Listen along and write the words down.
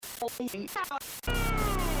Make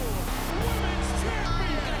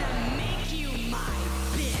you my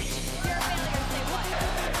bitch. You're a failure to say what? You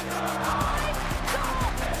couldn't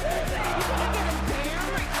give a damn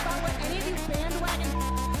about what any of these bandwagon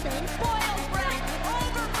think? Spoiled brat,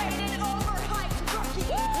 overrated, overhyped rookie.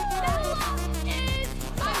 Bella is.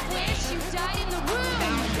 I wish you died in the womb.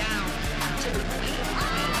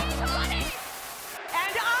 I'm honey.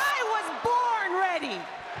 And I was born ready.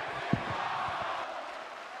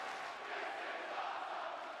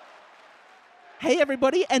 Hey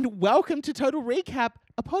everybody, and welcome to Total Recap,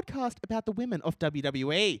 a podcast about the women of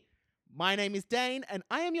WWE. My name is Dane, and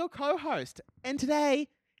I am your co-host. And today,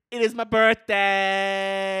 it is my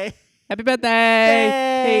birthday. Happy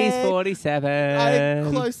birthday! Yay! He's 47.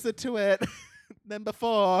 I'm closer to it than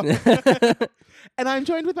before. And I'm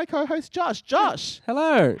joined with my co-host Josh. Josh,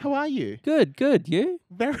 Hello. how are you? Good. You?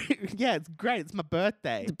 Yeah, it's great. It's my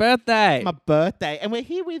birthday. It's birthday. My birthday. And we're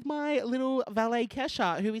here with my little valet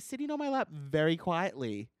Kesha, who is sitting on my lap very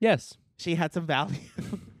quietly. Yes. She had some value.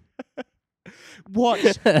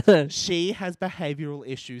 What? She has behavioural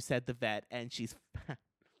issues, said the vet, and she's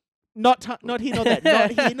not here, not there,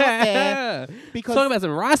 not here, not there. Because Talking about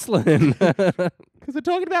some wrestling. we're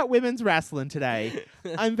talking about women's wrestling today.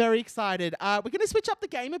 I'm very excited. We're going to switch up the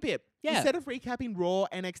game a bit. Yeah. Instead of recapping Raw,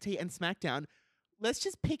 NXT, and SmackDown, let's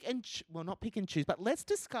just pick and not pick and choose, but let's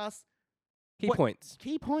discuss Key What- points.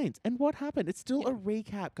 key points and what happened. It's still a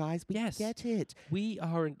recap, guys. We Yes. get it. We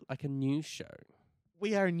are like a news show.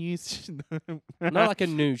 We are a news. Not like a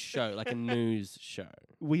news show, like a news show.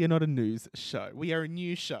 We are not a news show. We are a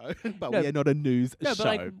news show, but No, we are not a news No, show.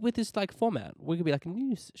 but like with this like format, we could be like a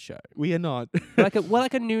news show. We are not. We're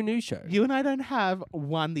like a new news show. You and I don't have,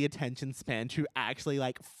 one, the attention span to actually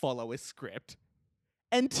like follow a script,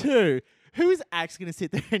 and two, who is actually going to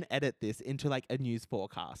sit there and edit this into like a news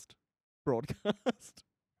forecast broadcast?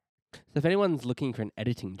 So if anyone's looking for an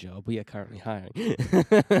editing job, we are currently hiring.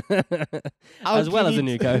 I'll As well give as a you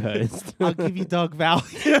new co-host. I'll give you dog value.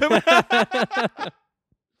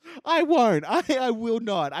 I won't. I will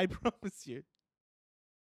not. I promise you.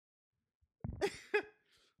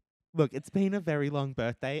 Look, it's been a very long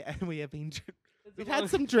birthday, and we have been. We've had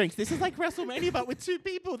some drinks. This is like WrestleMania, but with two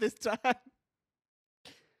people this time.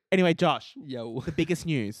 Anyway, Josh, Yo. the biggest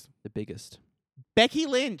news: The biggest. Becky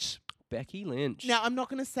Lynch. Becky Lynch. Now, I'm not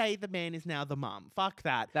going to say the man is now the mum. Fuck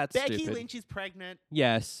that. That's Becky stupid. Lynch is pregnant.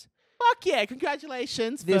 Yes. Fuck yeah!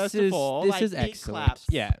 Congratulations. This first is of all, this like, is big excellent. claps.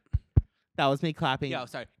 Yeah. That was me clapping. Yeah,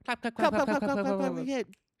 sorry. Clap. Clap, clap, clap, clap, clap, clap. Yeah.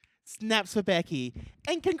 Snaps for Becky.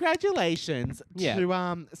 And congratulations Yeah.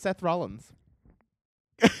 to Seth Rollins.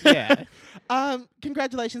 Yeah.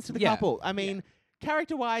 Congratulations to the Yeah. couple. I mean,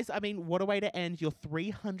 character-wise, I mean, what a way to end your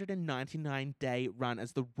 399-day run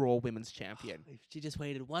as the Raw Women's Champion. If she just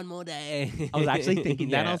waited one more day. I was actually thinking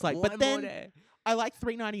that. I Yeah, was like, one but more then day. I like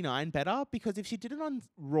 399 better because if she did it on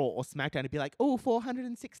Raw or SmackDown, it'd be like, oh,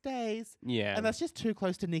 406 days. Yeah. And that's just too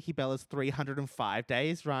close to Nikki Bella's 305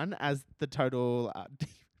 days run as the total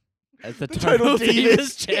as the Total Total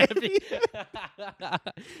Divas Divas champion.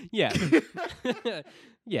 Yeah.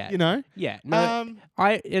 Yeah. you know? Yeah. No, Um,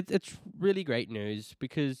 it's really great news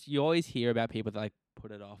because you always hear about people that like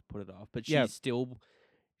put it off, but Yeah.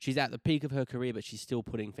 she's at the peak of her career, but she's still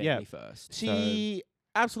putting family Yeah. first. She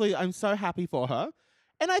absolutely, I'm so happy for her.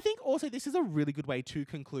 And I think also this is a really good way to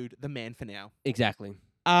conclude the man for now. Exactly.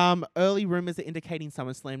 Early rumors are indicating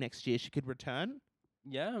SummerSlam next year she could return.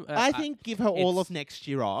 Yeah. I think give her all of it's- next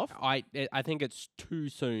year off. I think it's too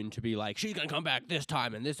soon to be like she's gonna come back this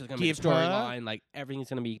time and this is gonna be Give the her- storyline. Like everything's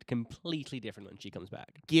gonna be completely different when she comes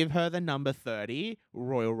back. Give her the number 30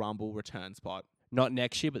 Royal Rumble return spot. Not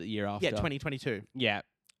next year, but the year after. Yeah, 2022. Yeah.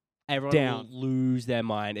 Everyone Down. will lose their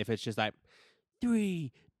mind if it's just like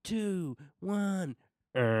 3, 2, 1.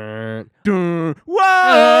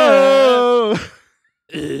 Whoa!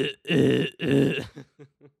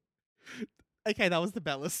 Okay, that was the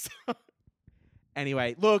Bella song.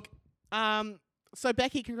 Anyway, look, so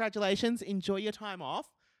Becky, congratulations. Enjoy your time off.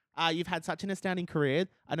 You've had such an astounding career.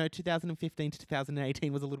 I know 2015 to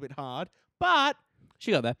 2018 was a little bit hard, but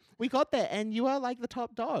She got there. we got there, and you are like the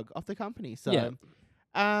top dog of the company. So,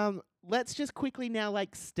 Yeah. let's just quickly now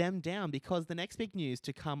like stem down because the next big news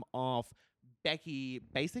to come off Becky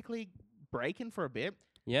basically breaking for a bit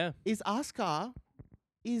Yeah. is Asuka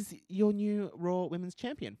is your new Raw Women's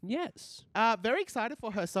Champion. Yes. Very excited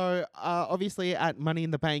for her. So, obviously at Money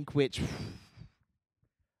in the Bank, which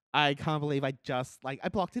I can't believe I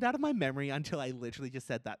blocked it out of my memory until I literally just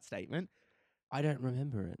said that statement. I don't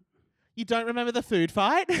remember it. You don't remember the food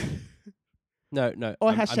fight? No. Or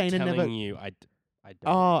I'm, has I'm Shayna telling never- you, I don't.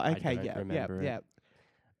 Oh, I okay, don't yeah, remember it. yeah.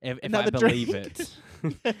 If I Another believe drink. it.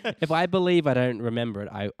 If I believe I don't remember it,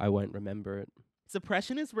 I won't remember it.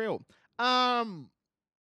 Suppression is real. Yeah,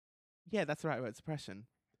 that's the right word. Suppression.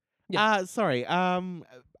 Yeah. Sorry.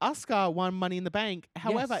 Asuka won Money in the Bank.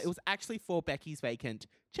 However, Yes. it was actually for Becky's vacant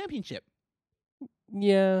championship.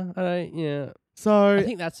 Yeah, yeah. So I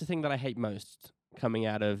think that's the thing that I hate most coming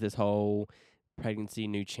out of this whole pregnancy,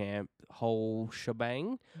 new champ, whole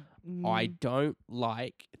shebang. I mm, don't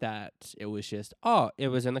like that it was just, it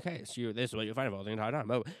was in the case. This is what you're fighting for the entire time.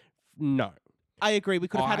 But no. I agree. We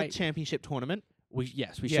could have had I- a championship tournament. We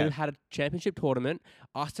Yeah. should have had a championship tournament.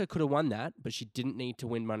 Asuka could have won that, but she didn't need to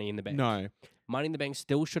win Money in the Bank. No. Money in the Bank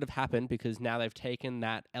still should have happened because now they've taken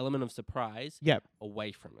that element of surprise Yep.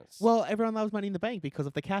 away from us. Well, everyone loves Money in the Bank because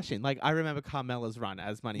of the cash in. Like, I remember Carmella's run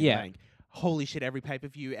as Money in Yeah. the Bank. Holy shit, every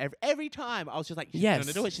pay-per-view, every time, I was just like, she's Yes. going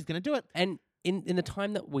to do it, she's going to do it. and in the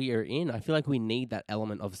time that we are in, I feel like we need that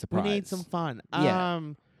element of surprise. We need some fun. Yeah.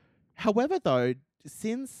 However, though,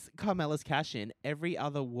 since Carmella's cash in, every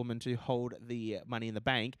other woman to hold the Money in the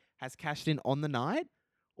Bank has cashed in on the night,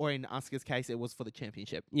 or in Asuka's case, it was for the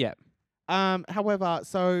championship. Yeah. However,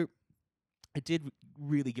 so it did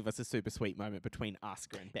really give us a super sweet moment between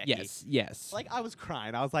Asuka and Becky. Yes. Like, I was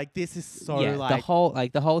crying. I was like, this is so yeah,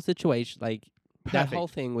 like the whole situation, like that perfect. whole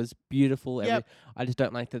thing was beautiful. Yep. I just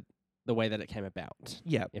don't like the way that it came about.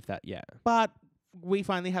 Yeah. If that, yeah. But we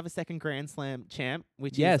finally have a second Grand Slam champ,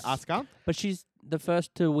 which Yes. is Asuka. But she's the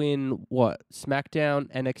first to win what?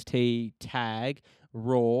 SmackDown, NXT, Tag,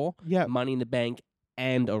 Raw, Yeah. Money in the Bank,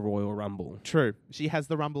 and a Royal Rumble. True. She has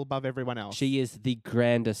the Rumble above everyone else. She is the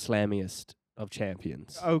grandest, slammiest of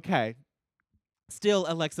champions. Okay. Still,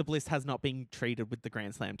 Alexa Bliss has not been treated with the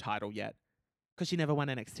Grand Slam title yet. Because she never won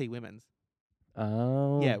NXT Women's.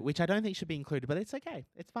 Oh. Yeah, which I don't think should be included, but it's okay.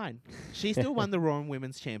 It's fine. She still won the Raw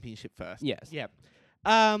Women's Championship first. Yes. Yeah.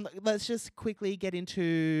 Let's just quickly get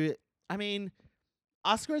into,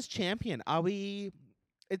 Asuka as champion.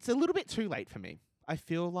 It's a little bit too late for me. I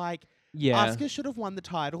feel like Yeah. Asuka should have won the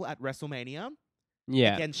title at WrestleMania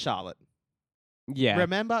Yeah. against Charlotte. Yeah.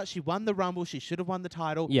 Remember, she won the Rumble. She should have won the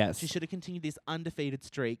title. Yes. She should have continued this undefeated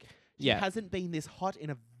streak. She Yeah. hasn't been this hot in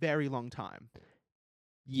a very long time.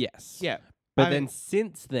 Yes. Yeah. But I then mean-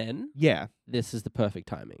 since then, Yeah. this is the perfect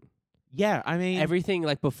timing. Yeah. I mean, Everything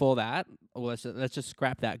like before that, let's just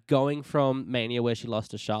scrap that. Going from Mania where she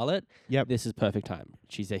lost to Charlotte, Yep. this is perfect time.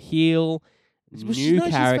 She's a heel, Well, she new knows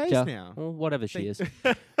she's face character, now. or whatever she is.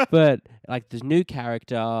 They- But like there's new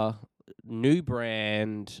character, new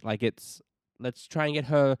brand. Like let's try and get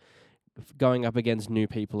her going up against new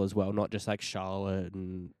people as well, not just like Charlotte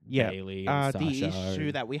and Yeah. Bailey and the Sasha.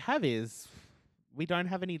 issue that we have is we don't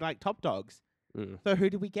have any like top dogs. Mm. So who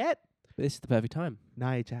do we get? This is the perfect time.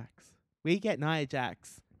 Nia Jax. We get Nia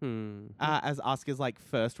Jax as Asuka's like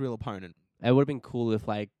first real opponent. It would have been cool if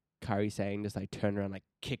like Kairi Sane just like turned around, like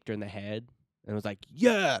kicked her in the head, and was like,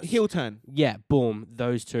 "Yes, Heel turn. yeah, boom."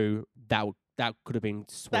 Those two, that could have been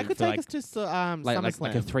sweet. That could for take like, us to SummerSlam.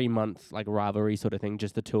 like a 3-month like rivalry sort of thing,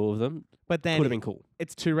 just the two of them. But then Could have been cool.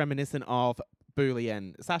 it's too reminiscent of Booley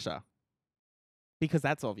and Sasha. Because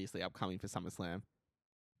that's obviously upcoming for SummerSlam.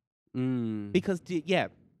 Mm. Because,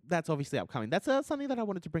 that's obviously upcoming. That's something that I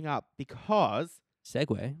wanted to bring up because,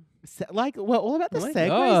 Segue. we're all about the Oh my segues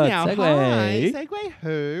God, now. segue. Hi, segue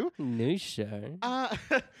who? New show.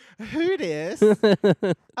 Who this?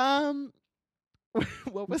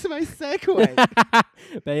 What was my segue?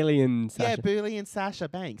 Bailey and Yeah, Sasha. Booley and Sasha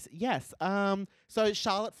Banks. Yes. So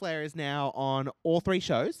Charlotte Flair is now on all three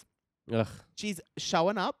shows. Ugh. She's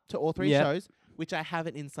showing up to all three Yep. shows, which I have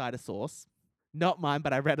an insider source. Not mine,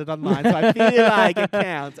 but I read it online, so I feel like it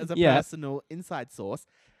counts as a Yeah. personal inside source.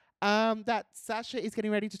 That Sasha is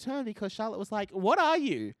getting ready to turn because Charlotte was like, "What are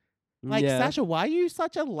you? Like, yeah. Sasha, why are you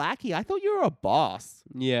such a lackey? I thought you were a boss."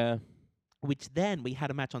 Yeah. Which then we had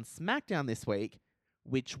a match on SmackDown this week,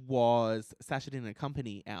 which was Sasha didn't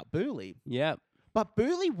accompany out Booley. Yeah. But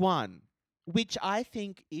Booley won, which I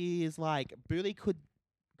think is like Booley could,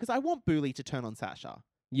 because I want Booley to turn on Sasha.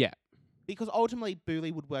 Yeah. Because ultimately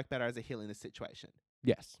Booley would work better as a heel in this situation.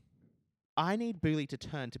 Yes. I need Booley to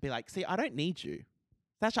turn to be like, see, I don't need you.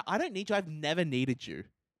 Sasha, I don't need you. I've never needed you.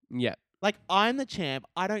 Yeah. Like, I'm the champ.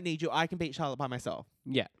 I don't need you. I can beat Charlotte by myself.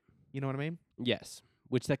 Yeah. You know what I mean? Yes.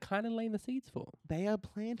 Which they're kind of laying the seeds for. They are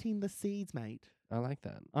planting the seeds, mate. I like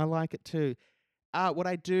that. I like it too. What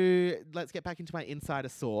I do, let's get back into my insider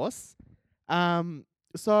source.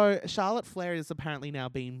 So Charlotte Flair is apparently now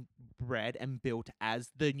being bred and built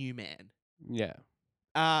as the new man. Yeah.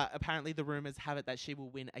 Apparently the rumors have it that she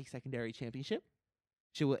will win a secondary championship.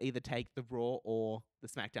 She will either take the Raw or the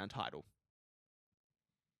SmackDown title.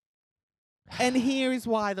 And here is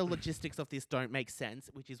why the logistics of this don't make sense,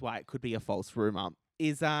 which is why it could be a false rumor.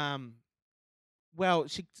 Is well,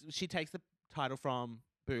 she takes the title from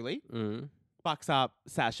Booley, bucks up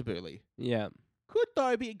Sasha Booley. Yeah. Could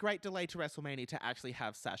though be a great delay to WrestleMania to actually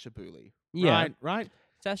have Sasha Booley. Yeah. Right.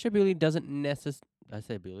 Sasha Booley doesn't necessarily. Did I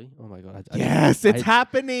say Booley? Oh my god. Yes, it's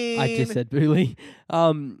happening. I just said Booley.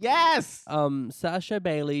 Yes. Sasha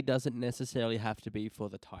Bailey doesn't necessarily have to be for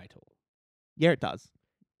the title. Yeah, it does.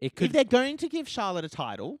 It If could. they're going to give Charlotte a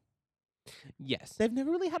title, Yes. they've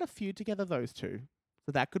never really had a feud together, those two.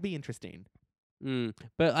 So that could be interesting.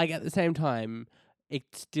 But like at the same time, it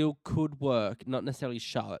still could work. Not necessarily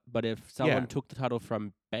Charlotte, but if someone took the title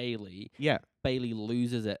from Bailey, Yeah. Bailey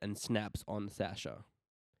loses it and snaps on Sasha.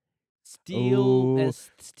 Ooh.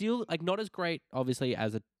 Still like not as great, obviously,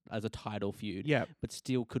 as a title feud. Yeah. But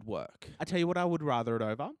still could work. I tell you what I would rather it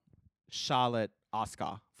over. Charlotte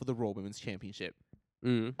Asuka for the Raw Women's Championship.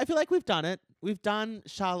 I feel like we've done it. We've done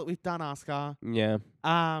Charlotte, we've done Asuka. Yeah.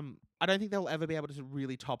 I don't think they'll ever be able to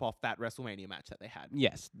really top off that WrestleMania match that they had.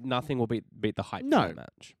 Yes. Nothing will beat the hype No. for the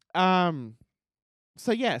match.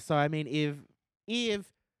 So yeah, so I mean if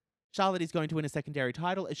Charlotte is going to win a secondary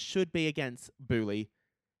title, it should be against Booley.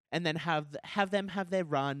 And then have them have their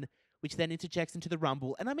run, which then interjects into the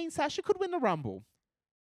Rumble. And I mean Sasha could win the Rumble.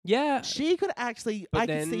 Yeah. She could actually But I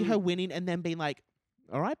could see her then- winning and then being like,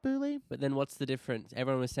 all right, Booley. But then what's the difference?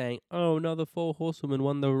 Everyone was saying, "Oh, another 4 horsewomen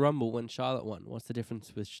won the Rumble when Charlotte won." What's the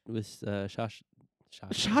difference with Sasha?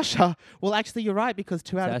 Sasha. Well, actually, you're right, because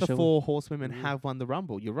 2 out of the Sasha 4 horsewomen Mhm. have won the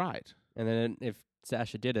Rumble. You're right. And then if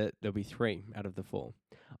Sasha did it, there'll be 3 out of the 4.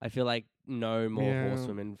 I feel like no more Yeah.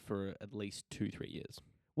 horsewomen for at least 2-3 years.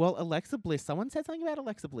 Well, Alexa Bliss, someone said something about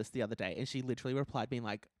Alexa Bliss the other day, and she literally replied being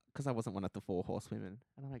like, because I wasn't one of the 4 horsewomen.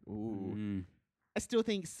 And I'm like, ooh. I still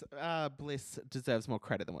think Bliss deserves more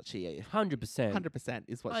credit than what she is. 100%. 100%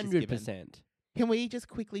 is what she's given. 100%. Can we just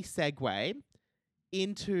quickly segue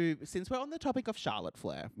into, since we're on the topic of Charlotte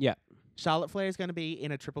Flair. Yeah. Charlotte Flair is going to be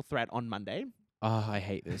in a triple threat on Monday. Oh, I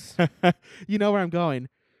hate this. You know where I'm going.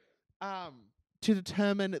 To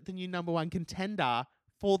determine the new number 1 contender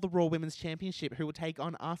for the Raw Women's Championship, who will take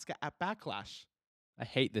on Asuka at Backlash. I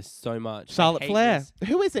hate this so much. I Charlotte hate Flair. this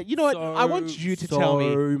Who is it? You know what? I want you to tell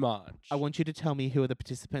me. So much. I want you to tell me who are the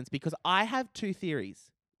participants, because I have 2 theories.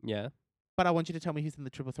 Yeah. But I want you to tell me who's in the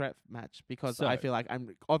triple threat match, because I So- feel like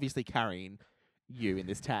I'm obviously carrying you in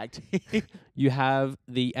this tag team. You have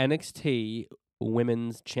the NXT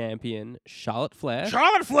Women's Champion Charlotte Flair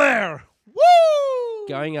Charlotte Flair! Woo!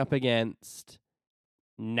 going up against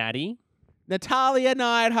Natty. Natalia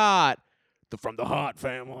Neidhart. From the Hart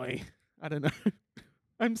family. I don't know.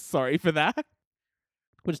 I'm sorry for that.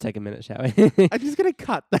 We'll just take a minute, shall we? I'm just going to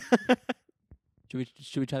cut that.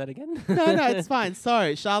 Should we try that again? No, it's fine.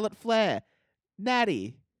 So, Charlotte Flair,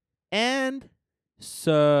 Natty, and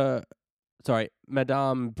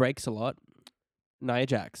Madame Breaks a Lot, Nia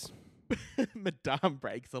Jax. Madame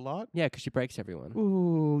breaks a lot. Yeah, because she breaks everyone.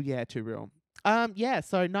 Ooh, yeah, too real. Yeah,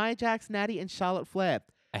 so Nia Jax, Natty, and Charlotte Flair.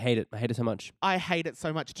 I hate it. I hate it so much. I hate it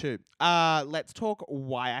so much too. Let's talk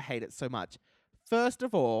why I hate it so much. First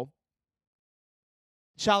of all,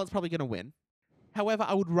 Charlotte's probably going to win. However,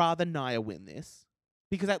 I would rather Nia win this,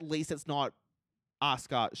 because at least it's not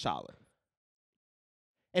Asuka Charlotte.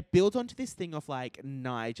 It builds onto this thing of like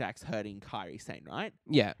Nia Jax hurting Kairi Sane, right?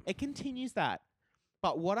 Yeah. It continues that.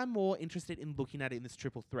 But what I'm more interested in looking at in this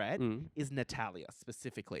triple threat Mm. is Natalia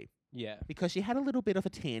specifically, Yeah. because she had a little bit of a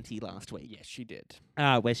tanty last week, Yes, she did.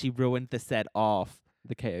 where she ruined the set off.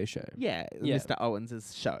 The KO show. Yeah, Yeah. Mr.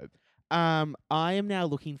 Owens' show. I am now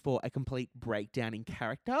looking for a complete breakdown in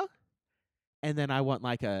character, and then I want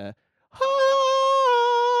like a.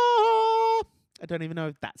 I don't even know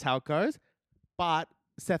if that's how it goes, but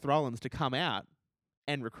Seth Rollins to come out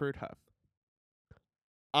and recruit her.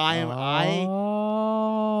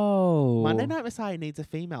 Oh. Monday Night Messiah needs a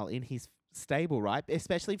female in his stable, right?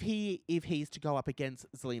 Especially if he's to go up against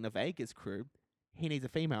Zelina Vega's crew, he needs a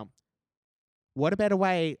female. What a better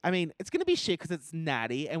way? I mean, it's going to be shit because it's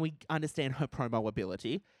Natty, and we understand her promo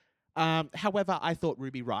ability. However, I thought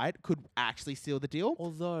Ruby Riott could actually seal the deal.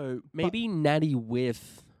 Although maybe Natty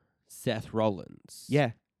with Seth Rollins.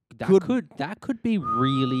 Yeah, That could be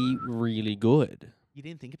really, really good. you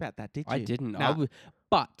didn't think about that, did you? I didn't. Nah.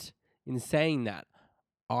 But in saying that,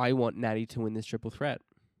 I want Natty to win this triple threat.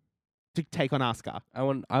 To take on Asuka, I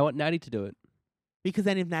want Natty to do it. because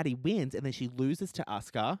then if Natty wins and then she loses to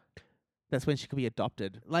Asuka, that's when she could be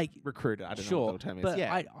adopted, Like, recruited. I don't know sure, what the term is. but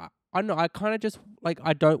Yeah, I don't know. I kind of just like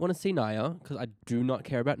I don't want to see Nia because I do not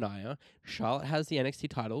care about Nia. Charlotte has the NXT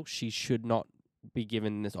title. She should not be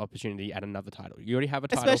given this opportunity at another title. You already have a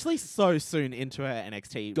title. Especially so soon into her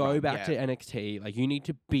NXT. Go run, back to NXT. Like, you need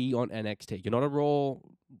to be on NXT. You're not a Raw.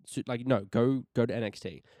 Like, no, go to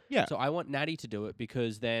NXT. Yeah. So I want Natty to do it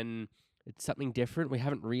because then it's something different. We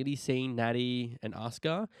haven't really seen Natty and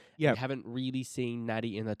Asuka. Yeah. We haven't really seen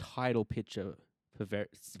Natty in the title picture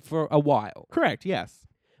for a while. Correct, yes.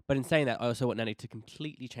 But in saying that, I also want Natty to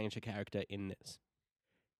completely change her character in this.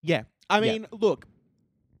 Yeah. I Yeah. mean, look,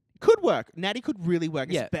 could work. Natty could really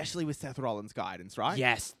work, Yeah. especially with Seth Rollins' guidance, right?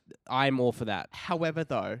 Yes, I'm all for that. However,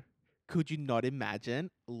 though, could you not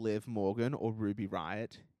imagine Liv Morgan or Ruby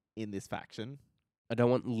Riott in this faction? I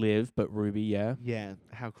don't want Liv, but Ruby, yeah. Yeah.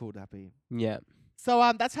 How cool would that be? Yeah. So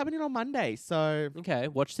that's happening on Monday. So Okay,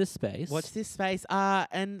 watch this space. watch this space.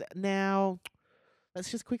 And now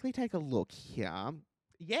let's just quickly take a look here.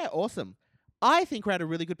 Yeah, awesome. I think we're at a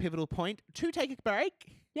really good pivotal point to take a break.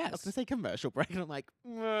 I was Yes. going to say commercial break, and I'm like,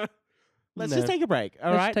 let's No. just take a break,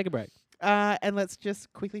 all Let's right? take a break. And let's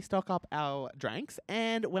just quickly stock up our drinks.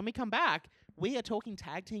 And when we come back, we are talking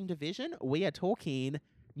tag team division. We are talking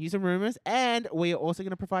news and rumors. And we are also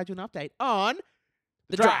going to provide you an update on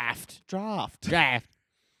The draft. Draft. Draft.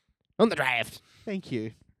 On the draft. Thank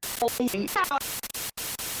you.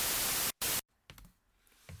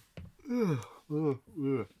 All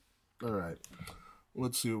right.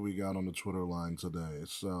 Let's see what we got on the Twitter line today.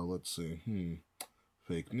 So let's see.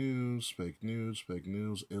 Fake news,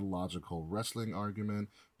 illogical wrestling argument.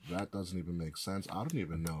 That doesn't even make sense. I don't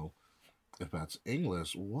even know if that's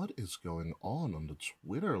English. What is going on the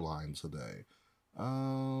Twitter line today?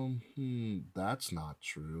 That's not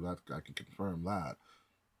true. That I can confirm that.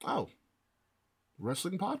 Oh.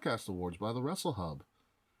 Wrestling Podcast Awards by the Wrestle Hub.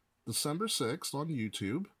 December 6th on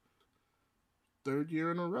YouTube. 3rd year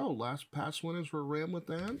in a row. Past winners were Ram with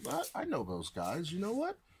Dan. I know those guys. You know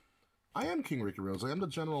what? I am King Ricky Rose. I am the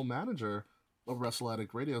general manager of Wrestle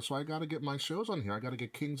Addict Radio, so I got to get my shows on here. I got to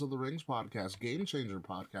get Kings of the Rings podcast, Game Changer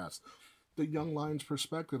podcast, the Young Lions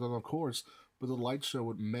Perspective, and of course, the Light Show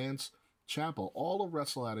with Mance Chappell. All of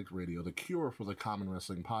Wrestle Addict Radio, the cure for the common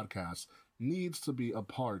wrestling podcast, needs to be a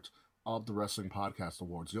part of the Wrestling Podcast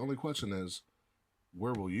Awards. The only question is,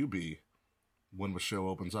 where will you be when the show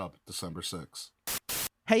opens up December 6th?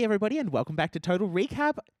 Hey, everybody, and welcome back to Total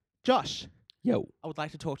Recap. Josh, Yo. I would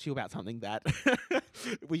like to talk to you about something that...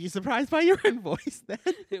 Were you surprised by your own voice then?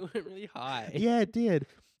 It went really high. Yeah, it did.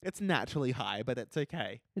 It's naturally high, but it's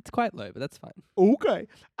okay. It's quite low, but that's fine. Okay.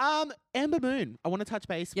 Amber Moon, I want to touch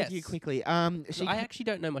base with you Yes. quickly. So I actually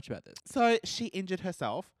don't know much about this. So she injured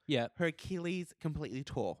herself. Yeah. Her Achilles completely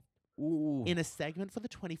tore Ooh. in a segment for the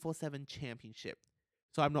 24/7 championship.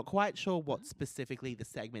 So I'm not quite sure what specifically the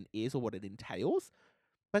segment is or what it entails.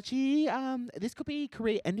 But she, this could be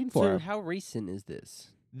career ending for So her. how recent is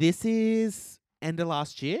this? This is end of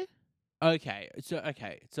last year. Okay. So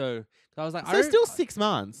I was like, So still 6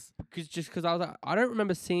 months. because I was like, I don't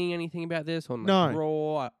remember seeing anything about this on like, No.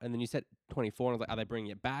 Raw, and then you said 24, and I was like, are they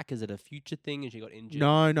bringing it back? Is it a future thing? And she got injured.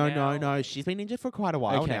 No. now? She's been injured for quite a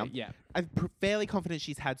while Okay. now. Yeah. I'm fairly confident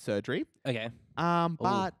she's had surgery. Okay.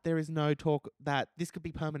 But there is no talk that this could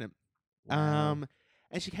be permanent. Wow.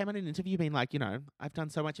 And she came on an interview being like, I've done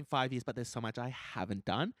so much in 5 years, but there's so much I haven't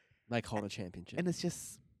done. Like hold a championship. And it's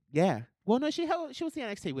just, yeah. Well, no, she was the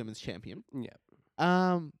NXT Women's Champion.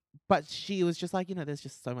 Yeah. But she was just like, there's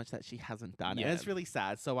just so much that she hasn't done. Yeah. And it's really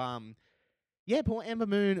sad. So, yeah, poor Amber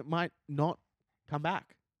Moon might not come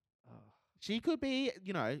back. She could be,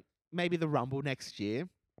 maybe the Rumble next year.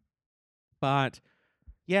 But,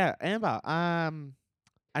 yeah, Amber,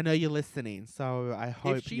 I know you're listening, so I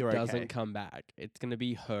hope If she you're doesn't okay. come back, it's gonna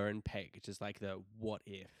be her and Paige. Just like the what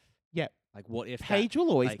if. Yeah. Like what if Paige will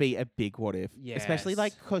always like- be a big what if. Especially,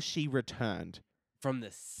 Yes. because she returned. from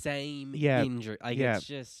the same Yeah. injury. Like Yeah. it's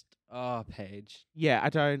just Paige. Yeah,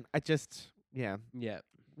 yeah. Yeah.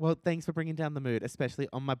 Well, thanks for bringing down the mood, especially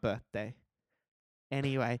on my birthday.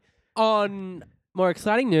 Anyway. On more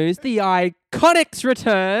exciting news, the Iconics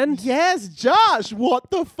returned. Yes, Josh,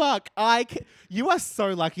 what the fuck? You are so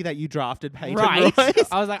lucky that you drafted Peyton Right. Royce.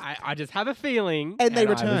 I was like, I just have a feeling. And they I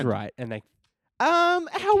was returned. right. And they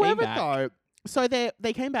However, back. though, so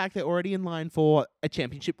they came back. They're already in line for a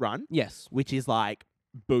championship run, yes, which is like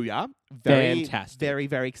booyah, very, Fantastic. very,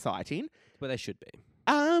 very exciting. but they should be.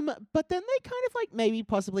 But then they kind of like maybe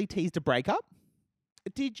possibly teased a breakup.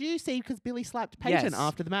 Did you see? Because Billy slapped Peyton Yes.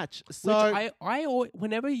 after the match. So Which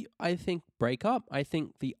whenever I think breakup, I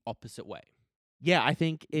think the opposite way. yeah, I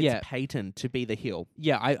think it's Yeah. Peyton to be the heel.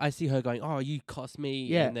 Yeah, I see her going, oh, you cost me.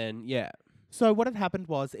 Yeah. And then, yeah. So what had happened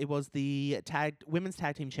was it was the women's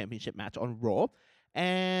tag team championship match on Raw,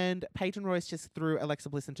 And Peyton Royce just threw Alexa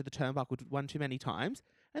Bliss into the turnbuckle one too many times,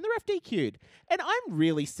 and the ref DQ'd. And I'm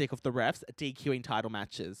really sick of the refs DQing title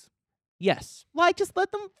matches. Yes. Like, just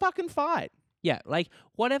let them fucking fight. Yeah, like,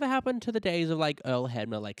 whatever happened to the days of, like, Earl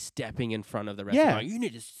Hebner, like, stepping in front of the ref? Yeah. Going, you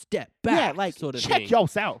need to step back, Yeah, like, sort of check thing.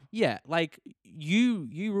 yourself. Yeah, like, you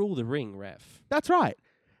rule the ring, ref. That's right.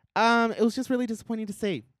 It was just really disappointing to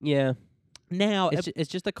see. Yeah. Now, It's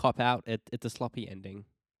just a cop-out. It's a sloppy ending.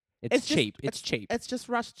 It's It's just- cheap. It's cheap. it's just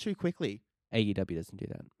rushed too quickly. AEW doesn't do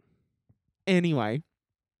that. Anyway,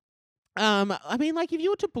 I mean, like, if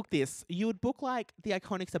you were to book this, you would book, like, the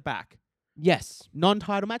Iconics are back. Yes.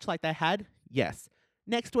 Non-title match like they had? Yes.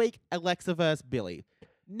 Next week, Alexa versus Billy.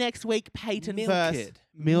 Next week, Peyton versus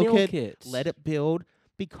Milk It. Let it build.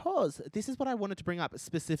 Because this is what I wanted to bring up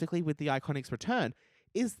specifically with the Iconics return,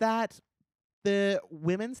 is that the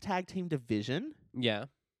women's tag team division, Yeah.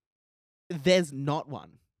 there's not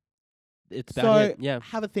one. It's So about it. Yeah.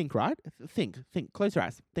 have a think, right? Think. Close your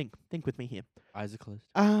eyes. Think with me here. Eyes are closed.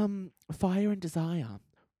 Fire and Desire,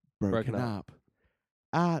 broken Broken up.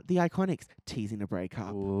 The Iconics, teasing a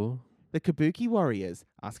breakup. Ooh. The Kabuki Warriors,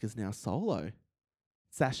 Asuka's now solo.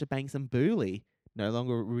 Sasha Banks and Booley, no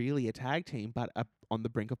longer really a tag team, but on the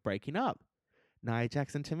brink of breaking up. Nia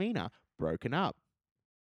Jax and Tamina, broken up.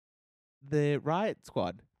 The Riot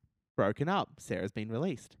Squad, broken up. Sarah's been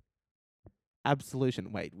released.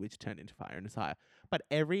 Absolution, which turned into Fire and Desire. But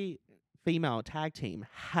every female tag team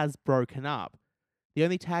has broken up. The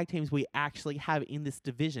only tag teams we actually have in this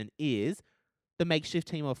division is the makeshift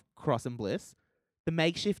team of Cross and Bliss, the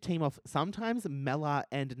makeshift team of sometimes Mella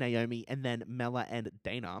and Naomi, and then Mella and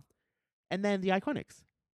Dana, and then the Iconics.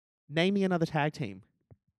 Name me another tag team,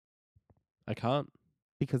 I can't.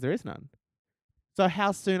 because there is none. So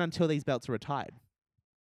how soon until these belts are retired?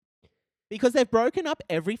 Because they've broken up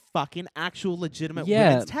every fucking actual legitimate Yeah.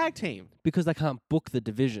 women's tag team. Because I can't book the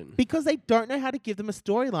division. Because they don't know how to give them a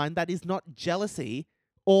storyline that is not jealousy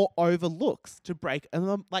or overlooks to break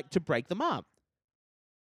them up.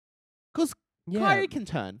 Because yeah. Kyrie can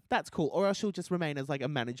turn, that's cool, or else she'll just remain as like a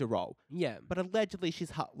manager role. Yeah. But allegedly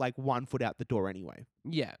she's like 1 foot out the door anyway.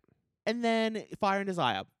 Yeah. And then Fire and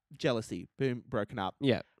Desire, jealousy, boom, broken up.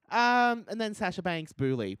 Yeah. And then Sasha Banks,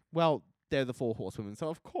 Booley. Well, they're the 4 horsewomen, so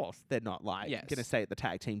of course they're not like Yes. gonna stay at the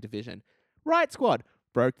tag team division. Riot Squad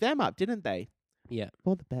broke them up, didn't they? Yeah.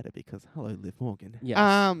 All the better because hello, Liv Morgan.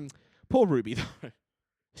 Yes. Poor Ruby though.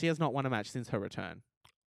 She has not won a match since her return.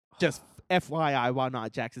 Just FYI, while Nia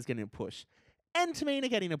Jax is getting a push. And Tamina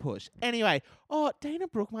getting a push. Anyway, Dana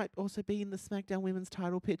Brooke might also be in the SmackDown Women's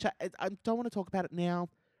title picture. I don't want to talk about it now,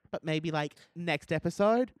 but maybe like next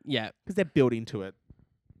episode, Yeah. because they're building to it.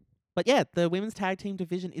 But yeah, the women's tag team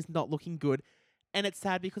division is not looking good. And it's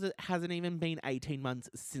sad because it hasn't even been 18 months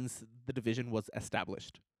since the division was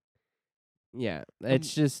established. Yeah.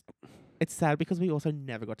 It's just, It's sad because we also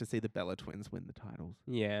never got to see the Bella Twins win the titles,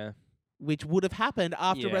 yeah. which would have happened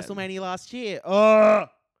after Yeah. WrestleMania last year. Oh,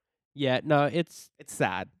 Yeah. No, it's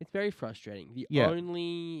sad. very frustrating. The Yeah.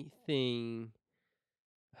 only thing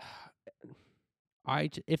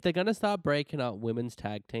if they're going to start breaking up women's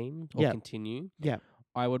tag teams or Yeah. continue, Yeah.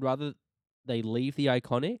 I would rather they leave the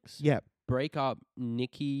Iconics, Yeah. break up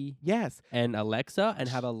Nikki Yes. and Alexa, and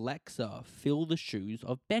have Alexa fill the shoes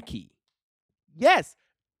of Becky. Yes.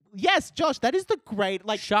 Yes, Josh, that is the great,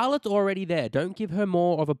 like, Charlotte's already there. Don't give her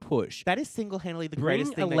more of a push. that is single-handedly the Bring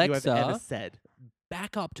greatest thing that you have ever Alexa said.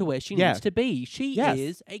 Back up to where she Yeah. needs to be. She Yes.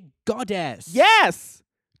 is a goddess. Yes!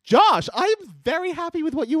 Josh, I am very happy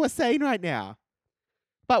with what you are saying right now.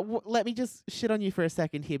 But let me just shit on you for a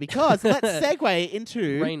second here, because let's segue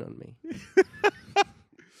into... Rain on me.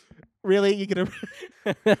 Really? You're going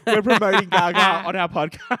to... We're promoting Gaga on our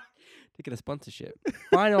podcast. To get a sponsorship.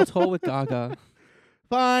 Final tour with Gaga.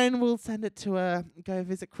 Fine, we'll send it to her. Go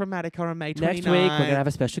visit Chromatica on May 29th. Next week, we're going to have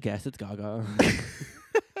a special guest. It's Gaga.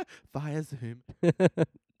 Via Zoom.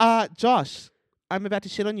 Josh, I'm about to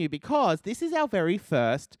shit on you because this is our very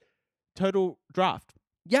first total draft.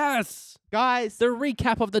 Yes! Guys, The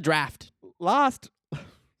recap of the draft. I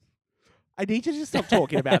need you to stop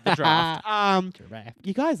talking about the draft. Draft.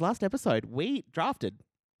 You guys, last episode, we drafted.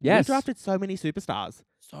 Yes. We drafted so many superstars.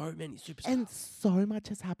 So many superstars. And so much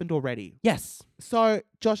has happened already. yes. So,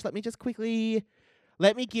 Josh, let me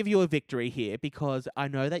give you a victory here because I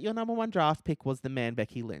know that your number 1 draft pick was the man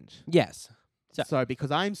Becky Lynch. Yes. So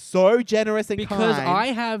because I'm so generous and Because kind. I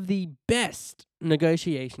have the best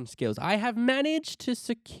negotiation skills. I have managed to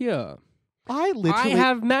secure. I literally... But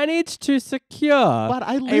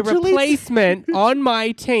I a literally... replacement on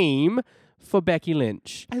my team for Becky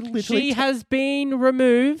Lynch. I literally... She has been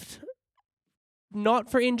removed not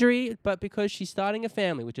for injury, but because she's starting a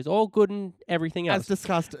family, which is all good and everything As else.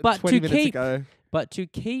 discussed But 20 to minutes keep- ago. But to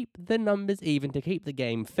keep the numbers even, to keep the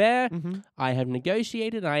game fair, Mhm. I have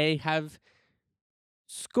negotiated. I have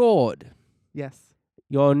scored Yes.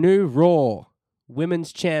 your new Raw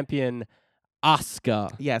Women's Champion,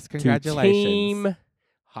 Asuka, Yes, to congratulations. Team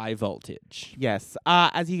High Voltage. Yes.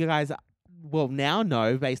 As you guys will now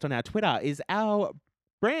know, based on our Twitter, is our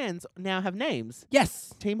brands now have names.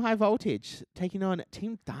 Yes. Team High Voltage taking on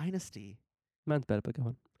Team Dynasty. Mine's better, but go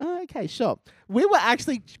on. Okay, sure. We were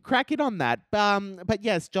actually cracking on that. But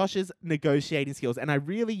yes, Josh's negotiating skills. And I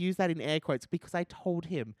really use that in air quotes because I told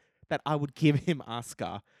him that I would give him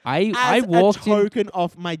Asuka I as walked a in. token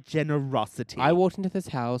of my generosity. I walked into this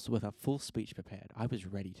house with a full speech prepared. I was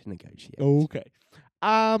ready to negotiate. Okay.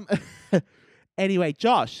 Anyway,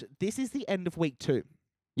 Josh, this is the end of week 2.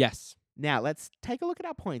 Yes. Now, let's take a look at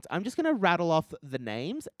our points. I'm just going to rattle off the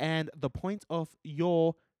names and the points of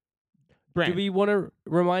your brand. Do we want to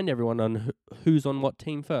remind everyone on who's on what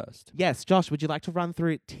team first? Yes, Josh, would you like to run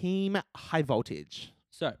through Team High Voltage?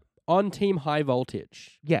 So, on Team High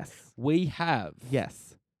Voltage, Yes. we have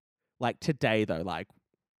Yes. Like today, though, like,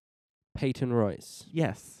 Peyton Royce.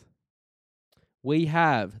 yes. We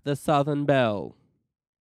have the Southern Belle.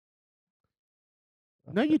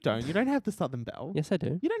 No, you don't. You don't have the Southern Belle. Yes, I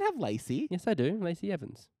do. You don't have Lacey. Yes, I do. Lacey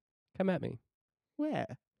Evans. Come at me.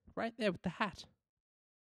 Where? Right there with the hat.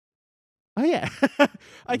 Oh, yeah.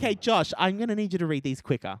 Okay, Josh, I'm going to need you to read these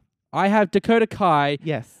quicker. I have Dakota Kai,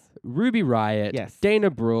 Yes. Ruby Riott, Yes. Dana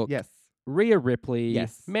Brooke, Yes. Rhea Ripley,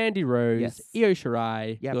 Yes. Mandy Rose, Yes. Io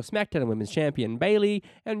Shirai, Yep. your SmackDown Women's Champion Bailey,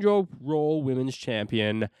 and your Raw Women's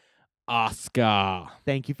Champion Asuka,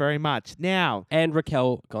 Thank you very much. Now, and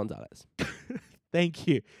Raquel Gonzalez. thank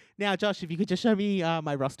you. Now, Josh, if you could just show me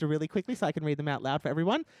my roster really quickly so I can read them out loud for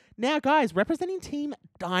everyone. Now, guys, representing Team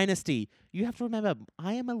Dynasty, you have to remember,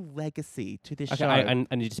 I am a legacy to this Okay, show.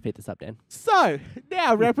 I need to speed this up, Dan. So,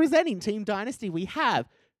 now representing Team Dynasty, we have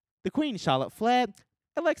the Queen Charlotte Flair,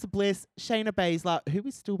 Alexa Bliss, Shayna Baszler, who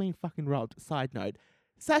is still being fucking robbed, side note,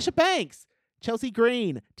 Sasha Banks, Chelsea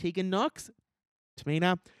Green, Tegan Knox,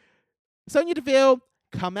 Tamina, Sonya Deville,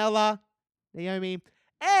 Carmella, Naomi,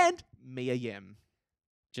 and Mia Yim.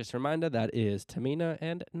 Just a reminder, that is Tamina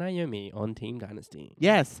and Naomi on Team Dynasty.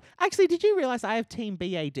 Yes. Actually, did you realize I have Team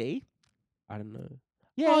BAD? I don't know.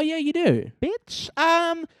 Yeah. Oh, yeah, you do. Bitch.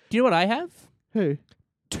 Do you know what I have? Who?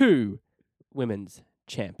 2 women's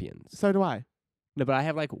champions. So do I. No, but I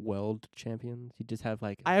have like world champions. You just have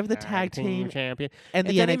like I have the tag team champion. and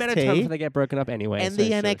It's the only a matter of time NXT. before they get broken up anyway. And so the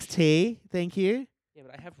shush. NXT. Thank you. Yeah,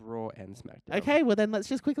 but I have Raw and SmackDown. Okay, well then let's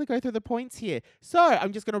just quickly go through the points here. So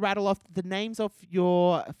I'm just going to rattle off the names of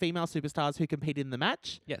your female superstars who competed in the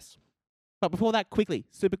match. Yes. But before that, quickly,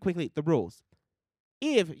 super quickly, the rules.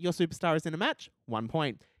 If your superstar is in a match, 1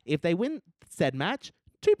 point. If they win said match,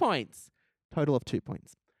 2 points. Total of 2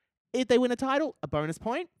 points. If they win a title, a bonus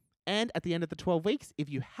point. And at the end of the 12 weeks, if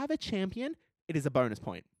you have a champion, it is a bonus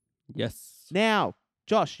point. Yes. Now,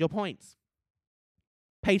 Josh, your points.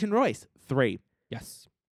 Peyton Royce, 3. Yes.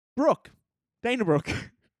 Brooke, Dana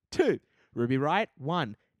Brooke, 2. Ruby Riott,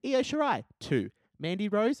 1. Io Shirai, 2. Mandy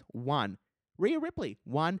Rose, 1. Rhea Ripley,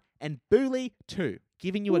 1. And Booley, 2.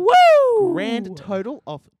 Giving you a Woo! grand total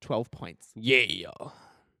of 12 points. Yeah.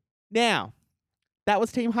 Now, that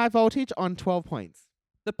was Team High Voltage on 12 points.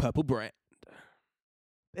 The purple brand.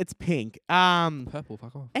 It's pink. Purple,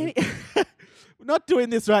 fuck off. Any we're not doing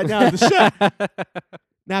this right now in the show.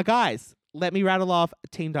 Now, guys, let me rattle off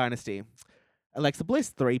Team Dynasty. Alexa Bliss,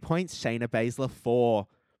 3 points. Shayna Baszler, 4.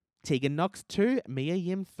 Tegan Knox, 2. Mia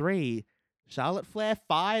Yim, 3. Charlotte Flair,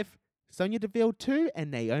 5. Sonya Deville, 2. And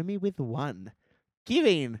Naomi with 1.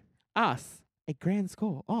 Giving us a grand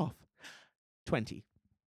score of 20.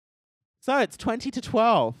 So it's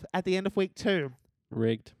 20-12 at the end of week 2.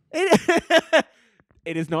 Rigged.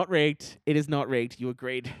 It is not rigged. It is not rigged. You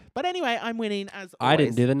agreed. But anyway, I'm winning as always. I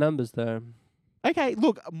didn't do the numbers though. Okay,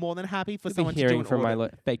 look, I'm more than happy for You'll someone be to do hearing an from my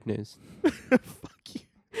audit. fake news. Fuck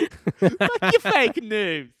you. Fuck your fake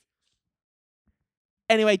news.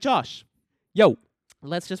 Anyway, Josh, Yo.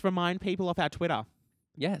 let's just remind people of our Twitter.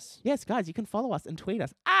 Yes. Yes, guys, you can follow us and tweet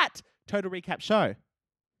us at Total Recap Show.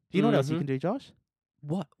 Do you know what else you Mhm. can do, Josh?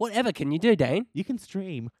 What? Whatever can you do, Dane? You can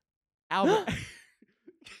stream our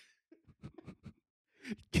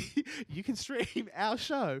you can stream our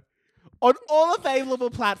show on all available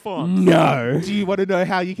platforms. No. Do you want to know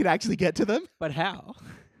how you can actually get to them? But how?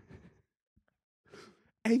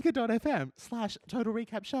 Anchor.fm/Total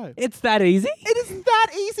Recap Show. It's that easy? It is that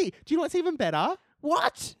easy. Do you know what's even better?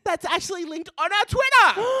 What? That's actually linked on our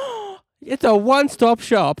Twitter. It's a one-stop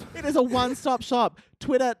shop. It is a one-stop shop.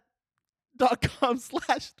 Twitter.com/Total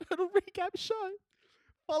facebook.com/Total Recap Show.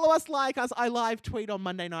 Follow us, like us. I live tweet on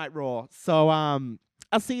Monday Night Raw. So I'll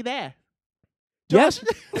see you there. Yep. Josh,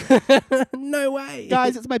 No way.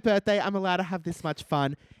 guys, it's my birthday. I'm allowed to have this much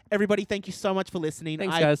fun. Everybody, thank you so much for listening.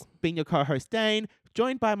 Thanks, I've guys. been your co-host, Dane,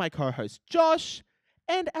 joined by my co-host, Josh,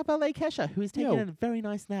 and our ballet Kesha, who is taking Yo. a very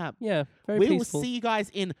nice nap. Yeah, very We peaceful. will see you guys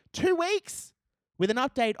in 2 weeks with an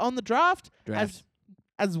update on the draft, Draft.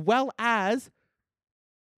 as well as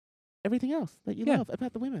everything else that you Yeah. love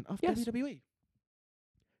about the women of Yes. WWE.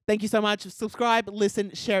 Thank you so much. Subscribe,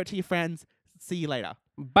 listen, share it to your friends. See you later.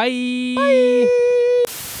 Bye. Bye.